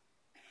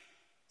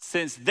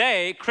 Since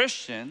they,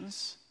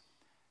 Christians,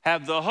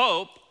 have the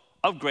hope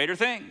of greater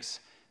things.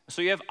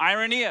 So you have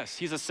Irenaeus.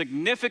 He's a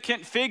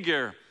significant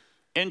figure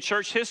in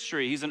church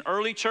history. He's an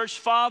early church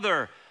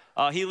father.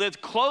 He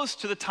lived close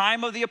to the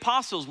time of the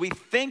apostles. We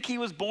think he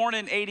was born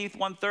in AD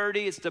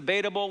 130. It's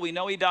debatable. We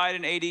know he died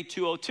in AD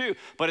 202,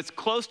 but it's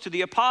close to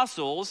the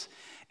apostles.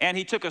 And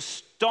he took a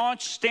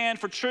staunch stand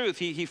for truth.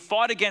 He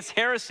fought against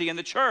heresy in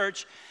the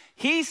church.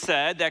 He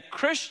said that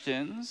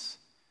Christians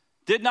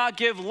did not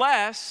give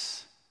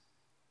less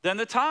than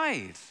the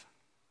tithe.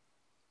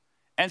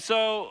 And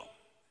so,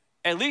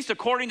 at least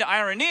according to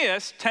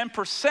Irenaeus,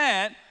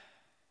 10%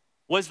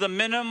 was the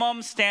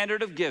minimum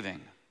standard of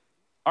giving.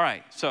 All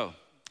right, so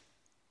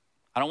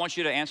I don't want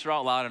you to answer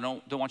out loud. I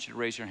don't want you to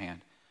raise your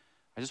hand.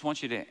 I just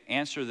want you to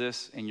answer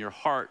this in your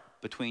heart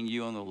between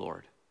you and the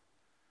Lord.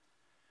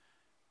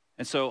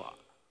 And so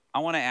I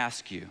want to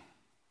ask you,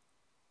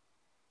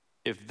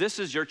 if this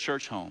is your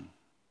church home,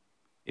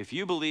 if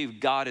you believe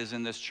God is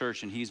in this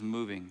church and he's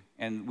moving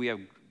and we have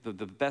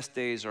the best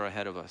days are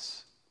ahead of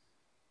us,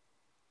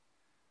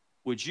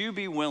 would you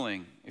be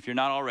willing, if you're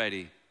not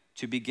already,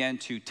 to begin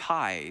to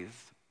tithe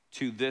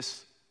to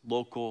this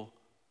local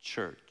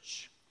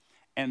church?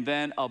 And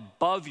then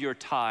above your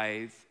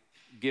tithe,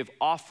 give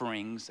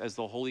offerings as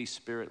the Holy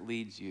Spirit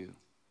leads you.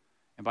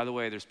 And by the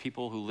way, there's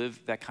people who live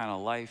that kind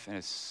of life, and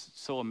it's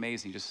so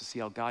amazing just to see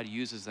how God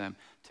uses them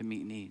to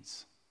meet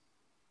needs.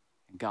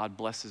 And God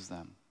blesses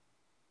them.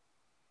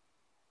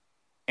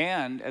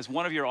 And as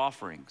one of your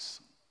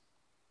offerings,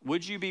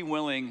 would you be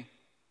willing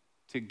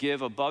to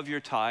give above your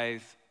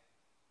tithe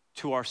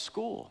to our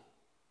school?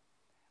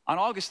 On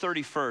August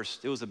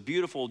 31st, it was a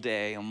beautiful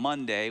day, a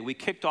Monday, we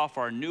kicked off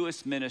our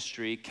newest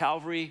ministry,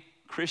 Calvary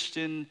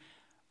Christian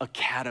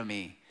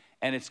Academy,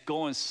 and it's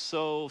going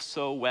so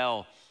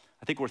well.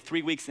 I think we're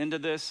 3 weeks into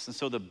this, and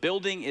so the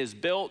building is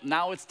built.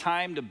 Now it's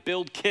time to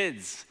build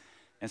kids.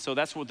 And so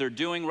that's what they're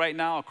doing right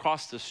now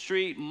across the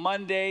street,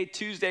 Monday,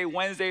 Tuesday,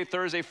 Wednesday,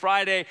 Thursday,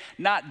 Friday,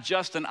 not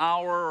just an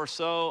hour or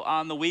so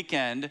on the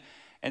weekend.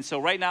 And so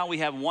right now we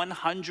have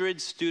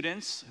 100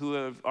 students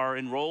who are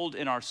enrolled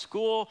in our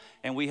school,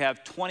 and we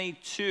have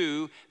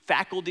 22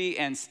 faculty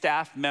and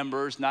staff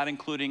members, not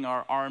including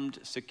our armed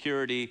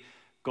security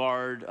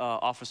guard,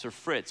 Officer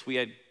Fritz. We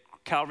had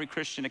Calvary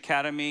Christian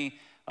Academy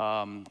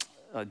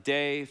a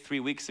day 3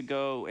 weeks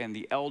ago, and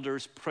the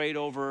elders prayed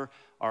over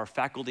our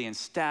faculty and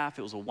staff.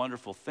 It was a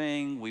wonderful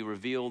thing. We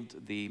revealed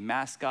the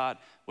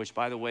mascot, which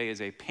by the way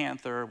is a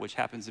panther, which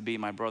happens to be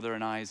my brother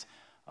and I's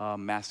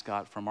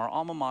mascot from our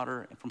alma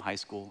mater and from high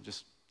school.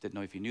 Just didn't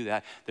know if you knew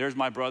that. There's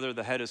my brother,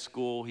 the head of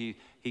school. He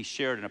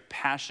shared a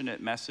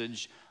passionate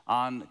message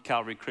on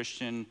Calvary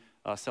Christian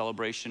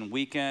celebration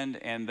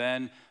weekend. And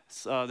then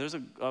there's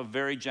a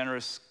very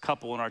generous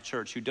couple in our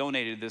church who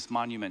donated this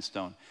monument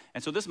stone.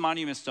 And so this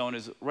monument stone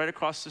is right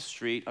across the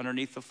street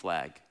underneath the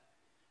flag.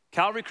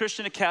 Calvary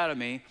Christian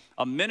Academy,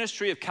 a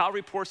ministry of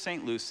Calvary Port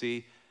St.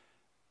 Lucie,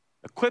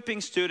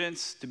 equipping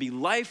students to be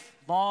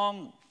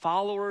lifelong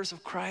followers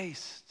of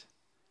Christ.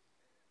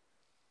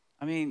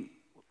 I mean,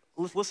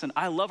 listen,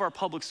 I love our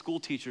public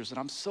school teachers, and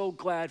I'm so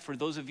glad for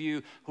those of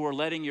you who are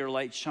letting your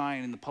light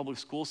shine in the public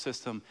school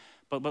system.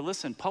 But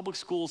listen, public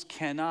schools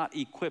cannot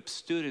equip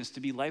students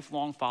to be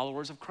lifelong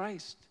followers of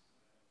Christ.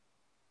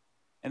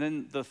 And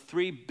then the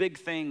three big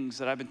things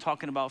that I've been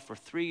talking about for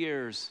 3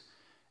 years: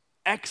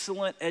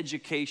 excellent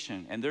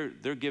education, and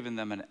they're giving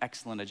them an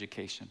excellent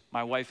education.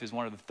 My wife is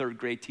one of the third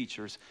grade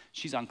teachers.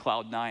 She's on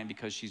cloud 9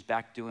 because she's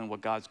back doing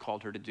what God's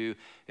called her to do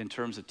in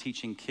terms of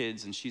teaching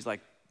kids. And she's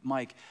like,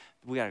 Mike,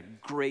 we got a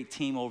great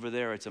team over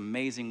there. It's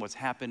amazing what's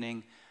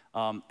happening.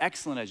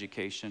 Excellent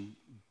education,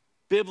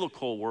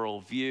 biblical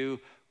worldview,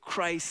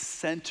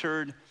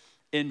 Christ-centered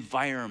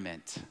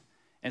environment.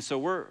 And so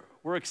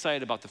we're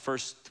excited about the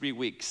first 3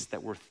 weeks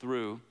that we're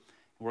through.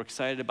 We're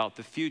excited about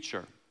the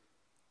future.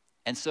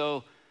 And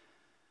so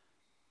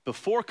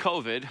before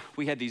COVID,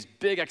 we had these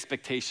big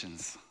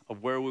expectations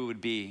of where we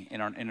would be in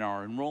our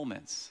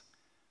enrollments.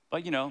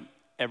 But you know,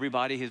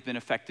 everybody has been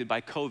affected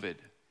by COVID.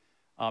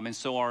 And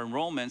so our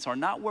enrollments are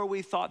not where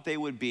we thought they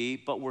would be,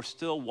 but we're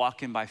still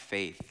walking by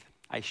faith.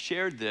 I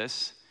shared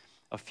this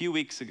a few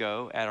weeks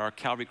ago at our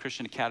Calvary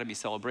Christian Academy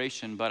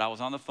celebration, but I was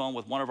on the phone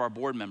with one of our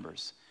board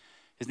members.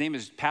 His name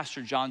is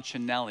Pastor John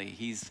Chinelli.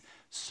 He's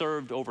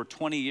served over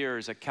 20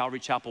 years at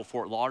Calvary Chapel,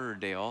 Fort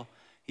Lauderdale.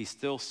 He's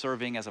still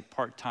serving as a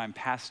part-time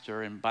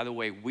pastor. And by the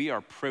way, we are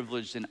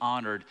privileged and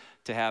honored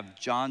to have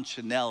John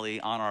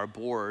Chinelli on our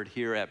board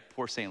here at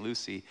Port St.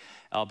 Lucie.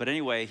 But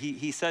anyway,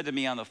 he said to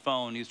me on the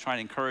phone, he was trying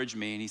to encourage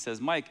me, and he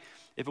says, Mike,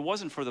 if it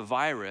wasn't for the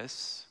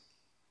virus,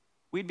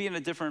 we'd be in a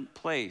different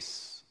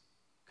place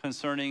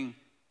concerning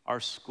our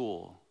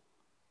school.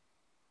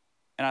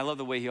 And I love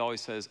the way he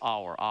always says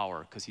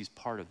our, because he's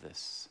part of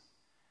this.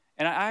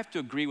 And I have to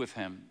agree with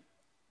him.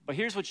 But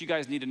here's what you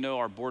guys need to know,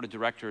 our board of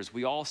directors.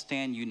 We all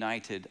stand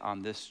united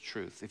on this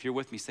truth. If you're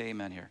with me, say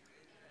amen here.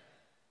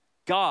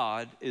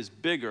 God is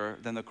bigger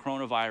than the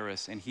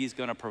coronavirus, and he's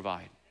going to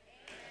provide.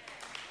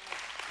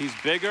 He's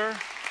bigger,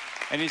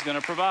 and he's going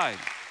to provide.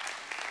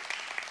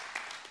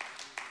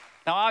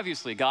 Now,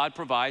 obviously, God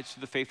provides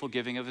through the faithful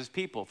giving of his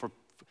people.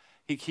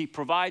 He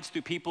provides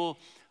through people,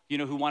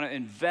 who want to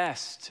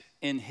invest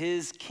in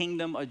his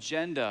kingdom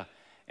agenda.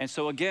 And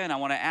so again, I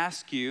want to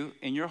ask you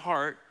in your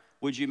heart,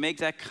 would you make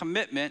that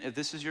commitment, if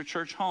this is your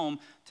church home,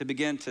 to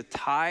begin to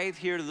tithe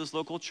here to this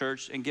local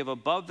church and give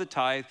above the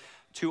tithe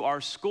to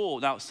our school?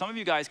 Now, some of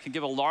you guys can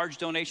give a large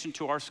donation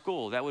to our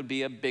school. That would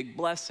be a big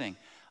blessing.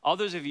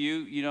 Others of you,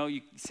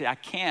 you say, I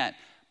can't,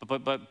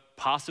 but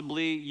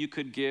possibly you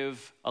could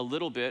give a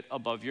little bit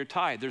above your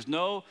tithe. There's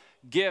no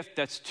gift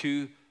that's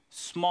too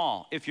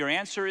small. If your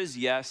answer is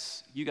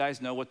yes, you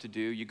guys know what to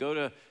do. You go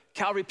to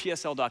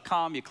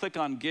CalvaryPSL.com, you click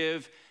on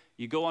give,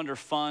 you go under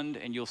fund,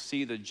 and you'll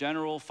see the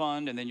general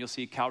fund, and then you'll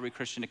see Calvary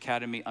Christian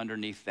Academy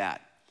underneath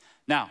that.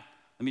 Now,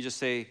 let me just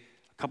say a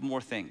couple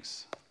more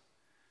things.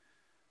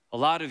 A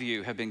lot of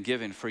you have been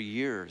given for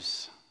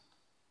years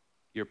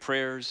your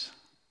prayers,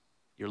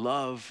 your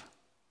love,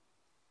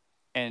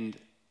 and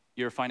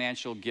your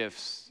financial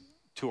gifts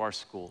to our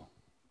school.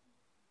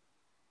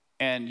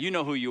 And you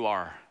know who you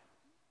are.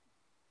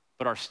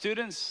 But our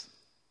students,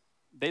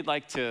 they'd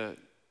like to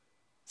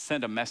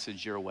send a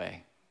message your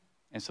way.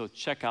 And so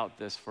check out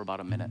this for about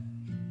a minute.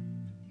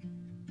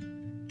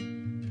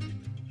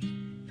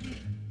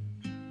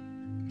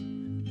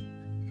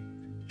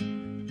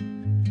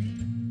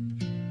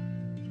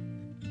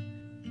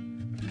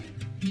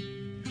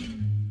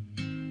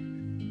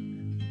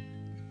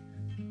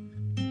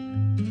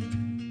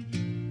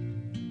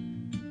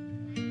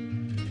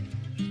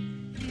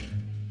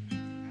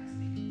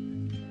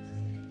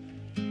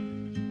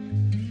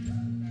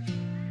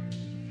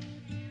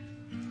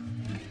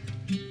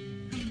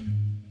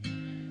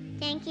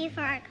 Thank you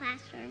for our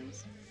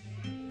classrooms.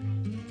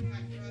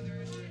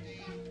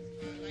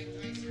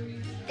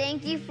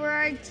 Thank you for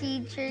our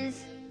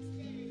teachers.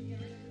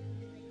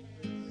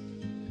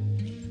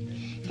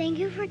 Thank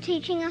you for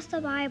teaching us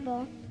the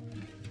Bible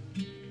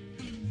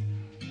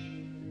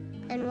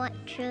and what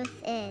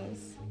truth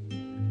is.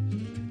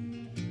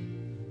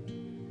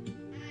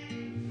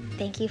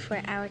 Thank you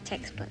for our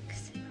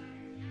textbooks.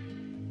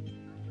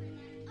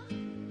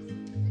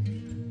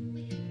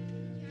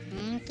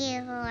 Thank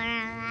you for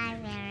our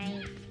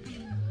library.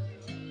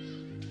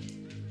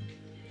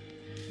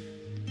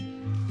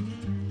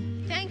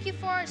 Thank you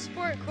for our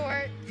sport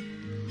court.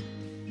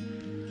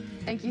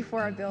 Thank you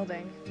for our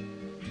building.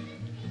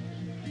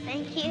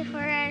 Thank you for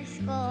our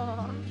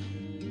school.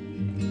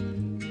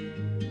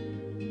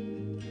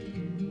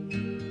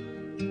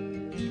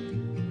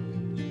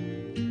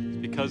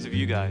 It's because of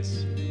you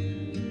guys.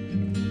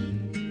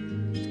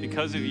 It's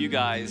because of you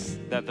guys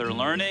that they're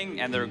learning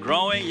and they're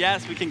growing.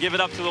 Yes, we can give it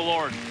up to the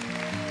Lord.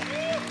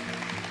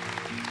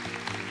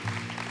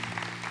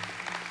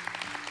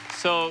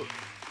 So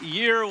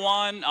year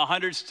one,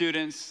 100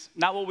 students,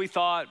 not what we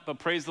thought, but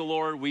praise the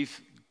Lord, we've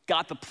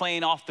got the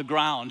plane off the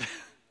ground.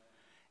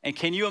 And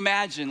can you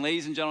imagine,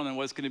 ladies and gentlemen,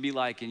 what it's going to be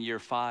like in year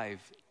 5,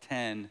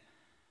 10,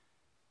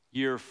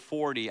 year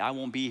 40? I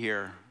won't be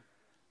here.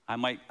 I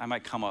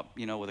might come up,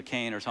 with a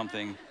cane or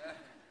something.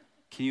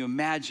 Can you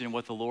imagine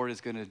what the Lord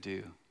is going to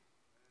do?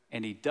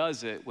 And he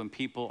does it when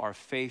people are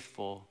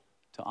faithful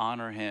to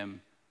honor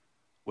him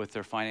with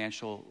their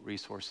financial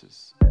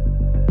resources.